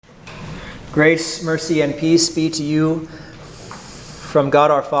Grace, mercy, and peace be to you from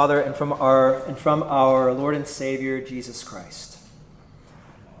God our Father and from our Lord and Savior Jesus Christ.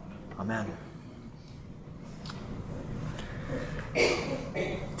 Amen.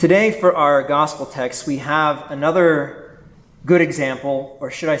 Today for our gospel text, we have another good example,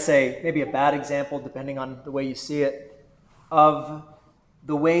 or should I say maybe a bad example, depending on the way you see it, of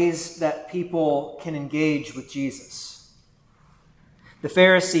the ways that people can engage with Jesus. The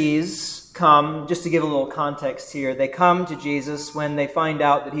Pharisees come, just to give a little context here, they come to Jesus when they find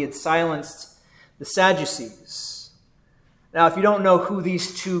out that he had silenced the Sadducees. Now, if you don't know who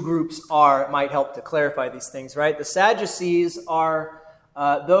these two groups are, it might help to clarify these things, right? The Sadducees are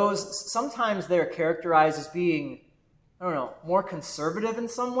those, sometimes they're characterized as being, more conservative in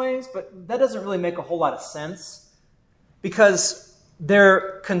some ways, but that doesn't really make a whole lot of sense because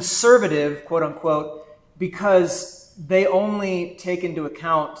they're conservative, quote unquote, because they only take into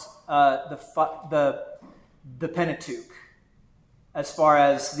account the Pentateuch as far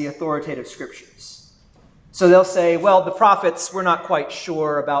as the authoritative scriptures. So they'll say, well, the prophets, we're not quite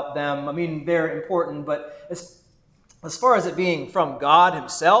sure about them. I mean, they're important, but as far as it being from God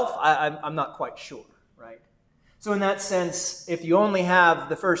himself, I'm not quite sure, right? So in that sense, if you only have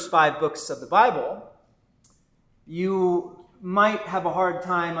the first 5 books of the Bible, you might have a hard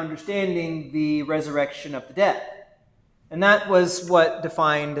time understanding the resurrection of the dead. And that was what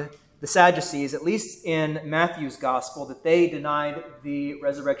defined the Sadducees, at least in Matthew's gospel, that they denied the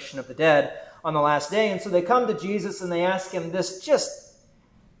resurrection of the dead on the last day. And so they come to Jesus and they ask him this just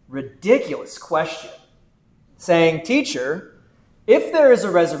ridiculous question, saying, "Teacher, if there is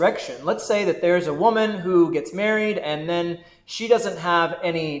a resurrection, let's say that there's a woman who gets married and then she doesn't have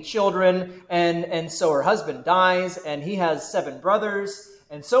any children, and so her husband dies and he has 7 brothers,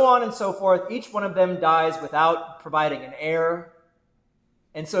 and so on and so forth. Each one of them dies without providing an heir.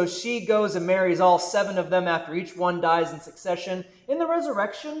 And so she goes and marries all 7 of them after each one dies in succession. In the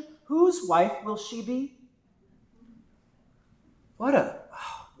resurrection, whose wife will she be?"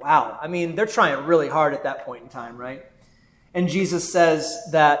 Wow. I mean, they're trying really hard at that point in time, right? And Jesus says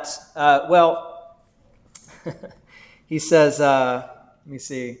that, he says, let me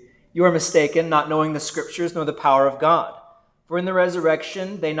see, "You are mistaken, not knowing the scriptures nor the power of God. For in the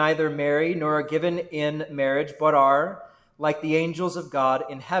resurrection they neither marry nor are given in marriage, but are like the angels of God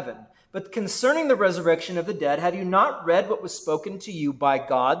in heaven. But concerning the resurrection of the dead, have you not read what was spoken to you by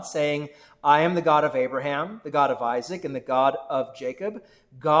God, saying, 'I am the God of Abraham, the God of Isaac, and the God of Jacob'?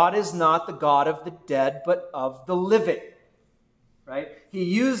 God is not the God of the dead, but of the living." Right? He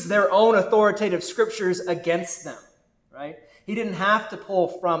used their own authoritative scriptures against them. Right? He didn't have to pull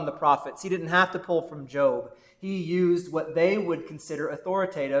from the prophets. He didn't have to pull from Job. He used what they would consider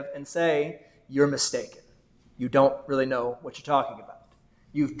authoritative and say, "You're mistaken. You don't really know what you're talking about.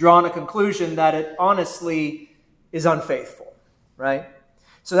 You've drawn a conclusion that it honestly is unfaithful." Right?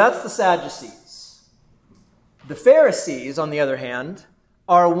 So that's the Sadducees. The Pharisees, on the other hand,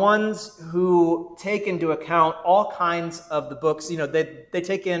 are ones who take into account all kinds of the books. They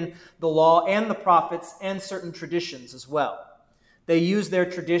take in the law and the prophets and certain traditions as well. They use their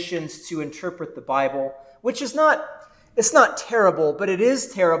traditions to interpret the Bible, which is it's not terrible, but it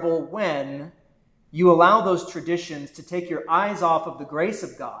is terrible when you allow those traditions to take your eyes off of the grace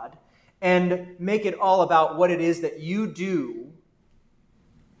of God and make it all about what it is that you do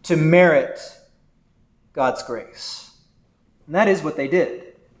to merit God's grace. And that is what they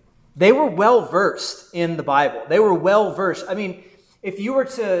did. They were well-versed in the Bible. They were well-versed. I mean, if you were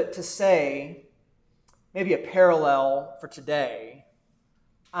to say maybe a parallel for today,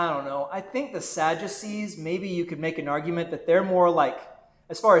 I don't know. I think the Sadducees, maybe you could make an argument that they're more like,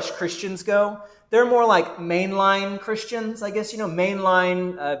 as far as Christians go, they're more like mainline Christians, I guess.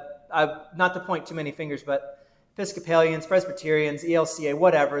 Mainline, not to point too many fingers, but Episcopalians, Presbyterians, ELCA,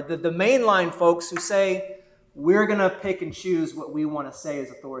 whatever. The mainline folks who say, we're going to pick and choose what we want to say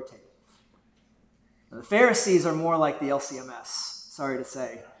is authoritative. Now, the Pharisees are more like the LCMS, sorry to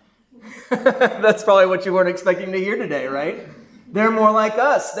say. That's probably what you weren't expecting to hear today, right? They're more like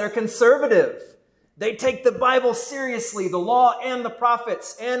us. They're conservative. They take the Bible seriously, the law and the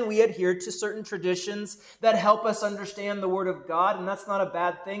prophets, and we adhere to certain traditions that help us understand the Word of God, and that's not a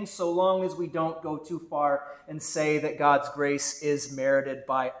bad thing so long as we don't go too far and say that God's grace is merited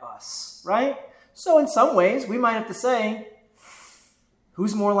by us, right? So in some ways, we might have to say,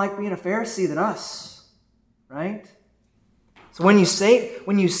 who's more like being a Pharisee than us, right? So when you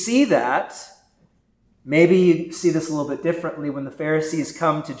see that, maybe you see this a little bit differently when the Pharisees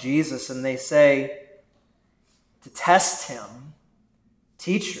come to Jesus and they say, to test him,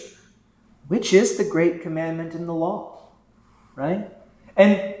 "Teacher, which is the great commandment in the law?" Right?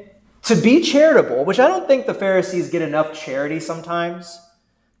 And To be charitable, which I don't think the Pharisees get enough charity sometimes.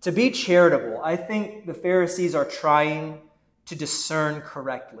 To be charitable, I think the Pharisees are trying to discern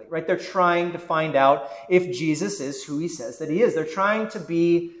correctly, right? They're trying to find out if Jesus is who he says that he is. They're trying to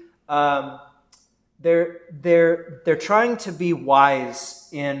be they're trying to be wise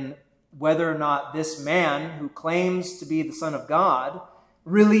in whether or not this man who claims to be the Son of God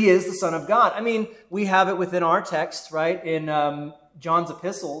really is the Son of God. I mean, we have it within our text, right? In John's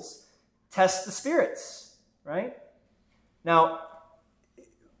epistles, test the spirits, right? Now,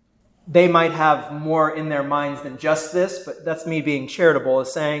 they might have more in their minds than just this, but that's me being charitable,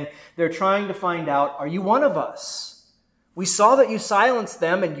 is saying they're trying to find out, are you one of us? We saw that you silenced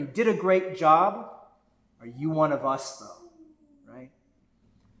them and you did a great job. Are you one of us, though? Right?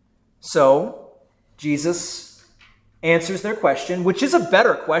 So, Jesus answers their question, which is a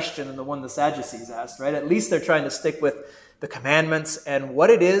better question than the one the Sadducees asked, right? At least they're trying to stick with the commandments and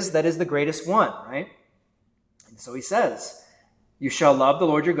what it is that is the greatest one, right? And so he says, you shall love the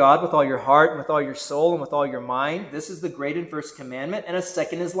Lord your God with all your heart and with all your soul and with all your mind. This is the great and first commandment, and a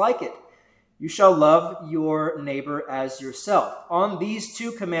second is like it. You shall love your neighbor as yourself. On these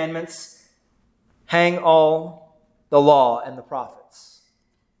two commandments hang all the law and the prophets.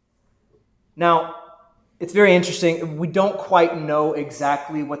 Now, it's very interesting. We don't quite know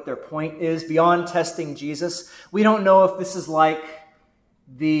exactly what their point is beyond testing Jesus. We don't know if this is like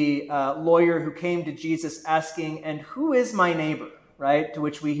the lawyer who came to Jesus asking, and who is my neighbor, right? To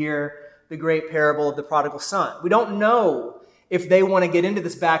which we hear the great parable of the prodigal son. We don't know if they want to get into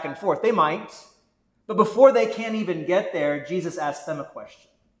this back and forth. They might. But before they can even get there, Jesus asks them a question.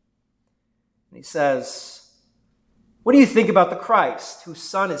 And he says, what do you think about the Christ? Whose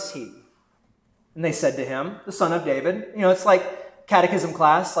son is he? And they said to him, the son of David. You know, it's like catechism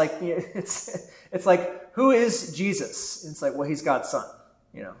class. Like it's like, who is Jesus? And it's like, well, he's God's son.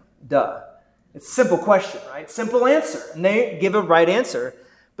 You know, duh. It's a simple question, right? Simple answer. And they give a right answer.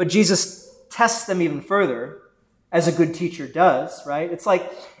 But Jesus tests them even further, as a good teacher does, right? It's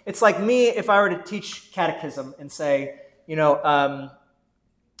like me if I were to teach catechism and say, you know,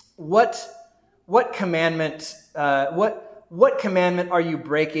 what commandment are you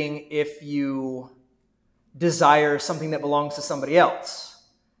breaking if you desire something that belongs to somebody else?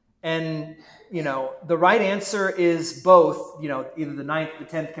 And, you know, the right answer is both, you know, either the 9th, the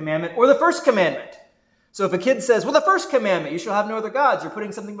 10th commandment, or the first commandment. So if a kid says, well, the first commandment, you shall have no other gods, you're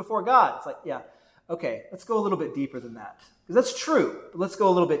putting something before God. It's like, yeah, okay, let's go a little bit deeper than that. Because that's true, but let's go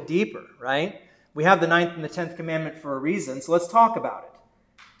a little bit deeper, right? We have the 9th and the 10th commandment for a reason, so let's talk about it.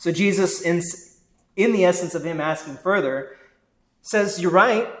 So Jesus, in the essence of him asking further, says, you're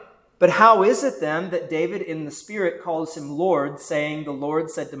right, but how is it then that David in the Spirit calls him Lord, saying, the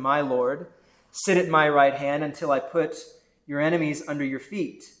Lord said to my Lord, sit at my right hand until I put your enemies under your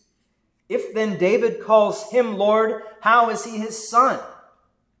feet? If then David calls him Lord, how is he his son?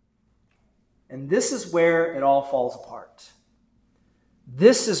 And this is where it all falls apart.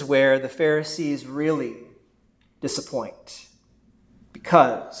 This is where the Pharisees really disappoint,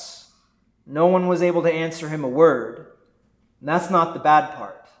 because no one was able to answer him a word. And that's not the bad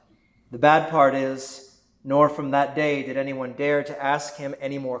part. The bad part is, nor from that day did anyone dare to ask him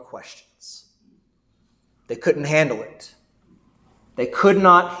any more questions. They couldn't handle it. They could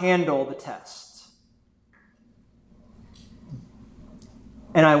not handle the test.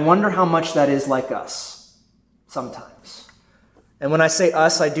 And I wonder how much that is like us sometimes. And when I say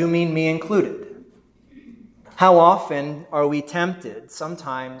us, I do mean me included. How often are we tempted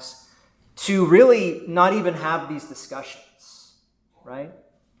sometimes to really not even have these discussions, right?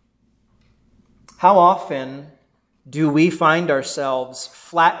 How often do we find ourselves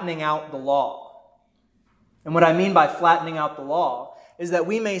flattening out the law? And what I mean by flattening out the law is that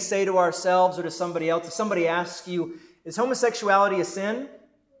we may say to ourselves or to somebody else, if somebody asks you, is homosexuality a sin?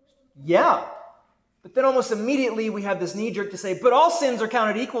 Yeah. But then almost immediately we have this knee-jerk to say, but all sins are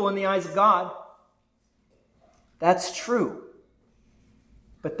counted equal in the eyes of God. That's true.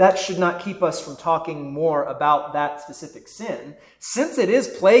 But that should not keep us from talking more about that specific sin, since it is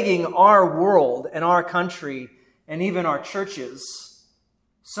plaguing our world and our country and even our churches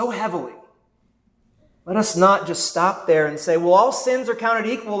so heavily. Let us not just stop there and say, well, all sins are counted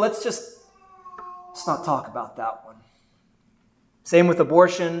equal. Let's not talk about that one. Same with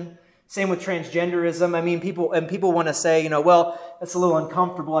abortion. Same with transgenderism. I mean, people want to say, you know, well, that's a little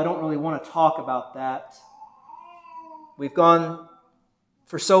uncomfortable. I don't really want to talk about that. We've gone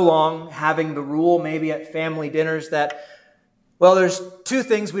for so long having the rule, maybe at family dinners, that, well, there's two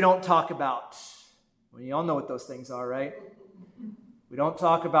things we don't talk about. Well, you all know what those things are, right? We don't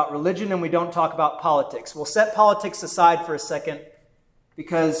talk about religion and we don't talk about politics. We'll set politics aside for a second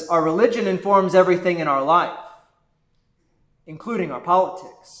because our religion informs everything in our life, including our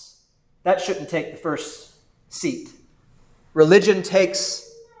politics. That shouldn't take the first seat. Religion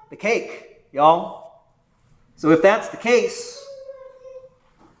takes the cake, y'all. So if that's the case,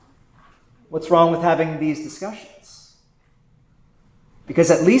 what's wrong with having these discussions? Because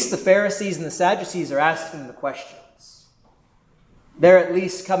at least the Pharisees and the Sadducees are asking the questions. They're at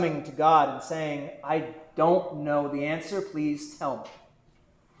least coming to God and saying, I don't know the answer, please tell me.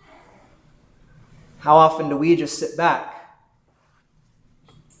 How often do we just sit back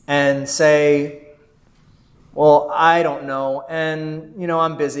and say, well, I don't know, and,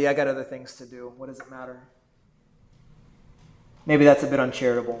 I'm busy, I got other things to do. What does it matter? Maybe that's a bit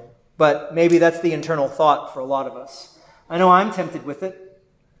uncharitable, but maybe that's the internal thought for a lot of us. I know I'm tempted with it.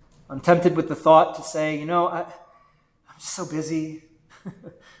 I'm tempted with the thought to say, I'm just so busy.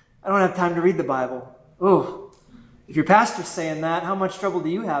 I don't have time to read the Bible. Ooh, if your pastor's saying that, how much trouble do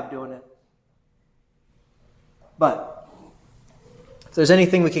you have doing it? But if there's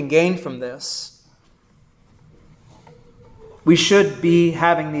anything we can gain from this, we should be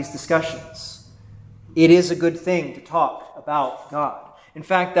having these discussions. It is a good thing to talk about God. In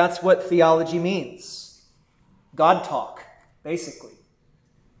fact, that's what theology means. God talk, basically.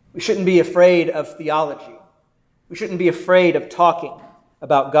 We shouldn't be afraid of theology. We shouldn't be afraid of talking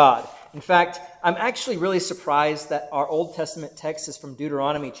about God. In fact, I'm actually really surprised that our Old Testament text is from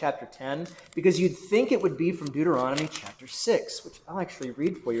Deuteronomy chapter 10, because you'd think it would be from Deuteronomy chapter 6, which I'll actually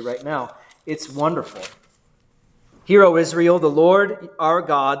read for you right now. It's wonderful. Hear, O Israel, the Lord our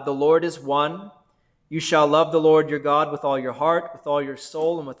God, the Lord is one. You shall love the Lord your God with all your heart, with all your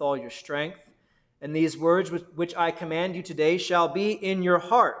soul, and with all your strength. And these words which I command you today shall be in your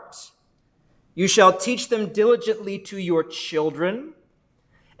heart. You shall teach them diligently to your children,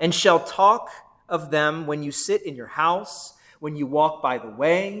 and shall talk of them when you sit in your house, when you walk by the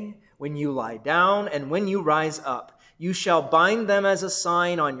way, when you lie down, and when you rise up. You shall bind them as a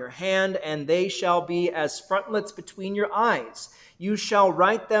sign on your hand, and they shall be as frontlets between your eyes. You shall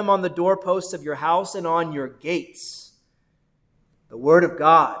write them on the doorposts of your house and on your gates. The Word of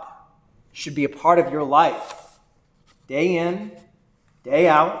God should be a part of your life, day in, day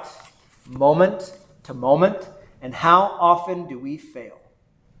out, moment to moment. And how often do we fail?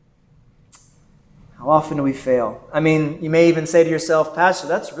 How often do we fail? I mean, you may even say to yourself, Pastor,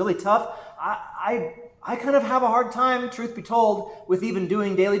 that's really tough. I kind of have a hard time, truth be told, with even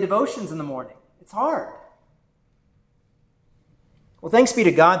doing daily devotions in the morning. It's hard. Well, thanks be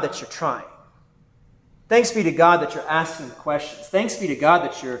to God that you're trying. Thanks be to God that you're asking the questions. Thanks be to God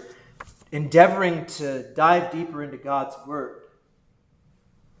that you're endeavoring to dive deeper into God's Word.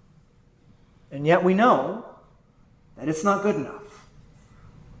 And yet we know that it's not good enough,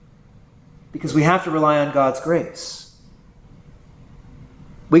 because we have to rely on God's grace.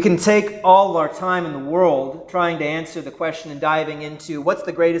 We can take all our time in the world trying to answer the question and diving into what's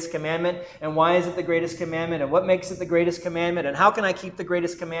the greatest commandment, and why is it the greatest commandment, and what makes it the greatest commandment, and how can I keep the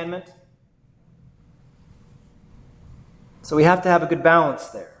greatest commandment? So we have to have a good balance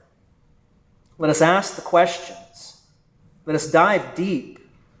there. Let us ask the questions. Let us dive deep.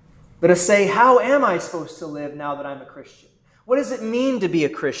 Let us say, how am I supposed to live now that I'm a Christian? What does it mean to be a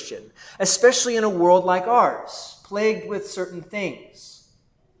Christian, especially in a world like ours, plagued with certain things?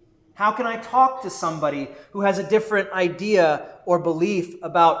 How can I talk to somebody who has a different idea or belief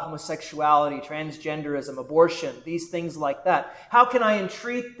about homosexuality, transgenderism, abortion, these things like that? How can I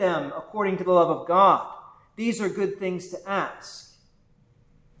entreat them according to the love of God? These are good things to ask.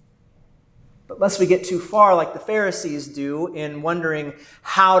 But lest we get too far like the Pharisees do in wondering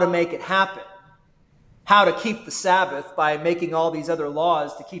how to make it happen, how to keep the Sabbath by making all these other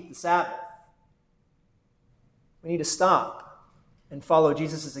laws to keep the Sabbath, we need to stop and follow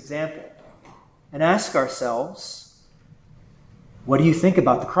Jesus' example and ask ourselves, what do you think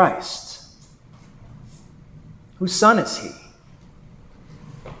about the Christ? Whose son is he?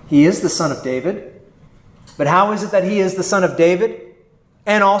 He is the son of David. But how is it that he is the son of David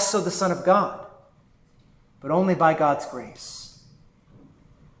and also the son of God? But only by God's grace.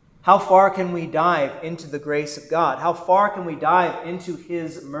 How far can we dive into the grace of God? How far can we dive into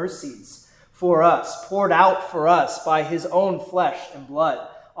his mercies for us, poured out for us by his own flesh and blood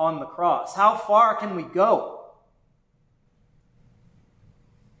on the cross? How far can we go?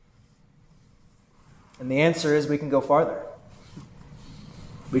 And the answer is we can go farther.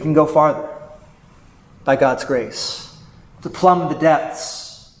 We can go farther by God's grace, to plumb the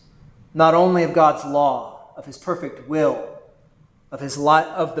depths, not only of God's law, of his perfect will, of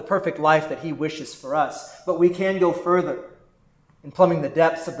the perfect life that he wishes for us, but we can go further in plumbing the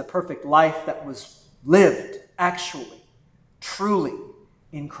depths of the perfect life that was lived, actually, truly,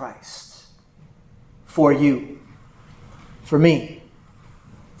 in Christ. For you, for me,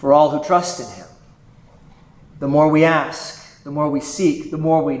 for all who trust in him. The more we ask, the more we seek, the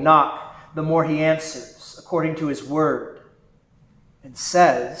more we knock, the more he answers according to his word and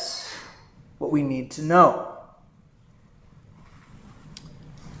says what we need to know.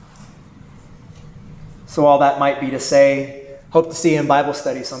 So all that might be to say, hope to see you in Bible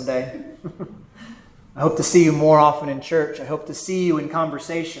study someday. I hope to see you more often in church. I hope to see you in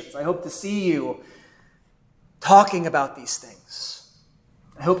conversations. I hope to see you talking about these things.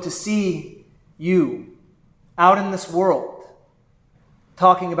 I hope to see you out in this world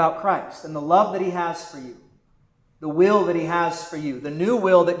talking about Christ and the love that he has for you, the will that he has for you, the new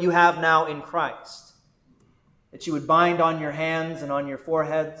will that you have now in Christ, that you would bind on your hands and on your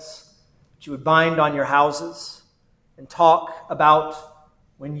foreheads, that you would bind on your houses, and talk about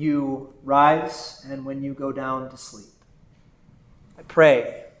when you rise and when you go down to sleep. I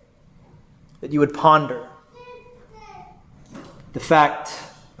pray that you would ponder the fact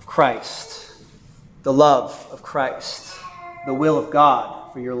of Christ, the love of Christ, the will of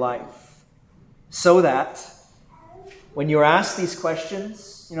God for your life, so that when you're asked these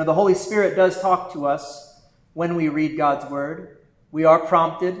questions, the Holy Spirit does talk to us when we read God's word. We are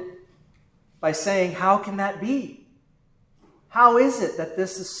prompted by saying, how can that be? How is it that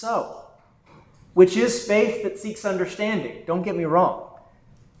this is so? Which is faith that seeks understanding. Don't get me wrong.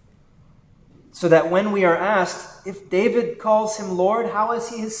 So that when we are asked, if David calls him Lord, how is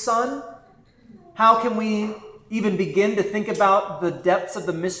he his son? How can we even begin to think about the depths of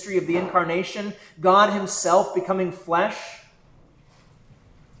the mystery of the incarnation, God himself becoming flesh?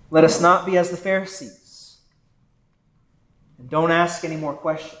 Let us not be as the Pharisees. And don't ask any more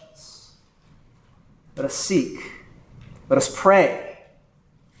questions. Let us seek. Let us pray.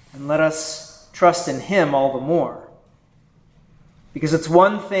 And let us trust in him all the more. Because it's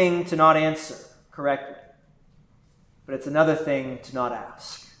one thing to not answer correctly, but it's another thing to not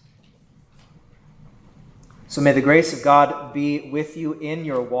ask. So may the grace of God be with you in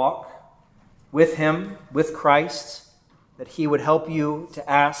your walk with him, with Christ, that he would help you to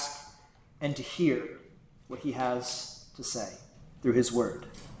ask and to hear what he has to say through his word.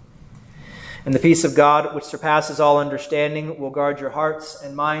 And the peace of God, which surpasses all understanding, will guard your hearts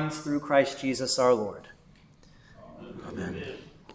and minds through Christ Jesus our Lord. Amen.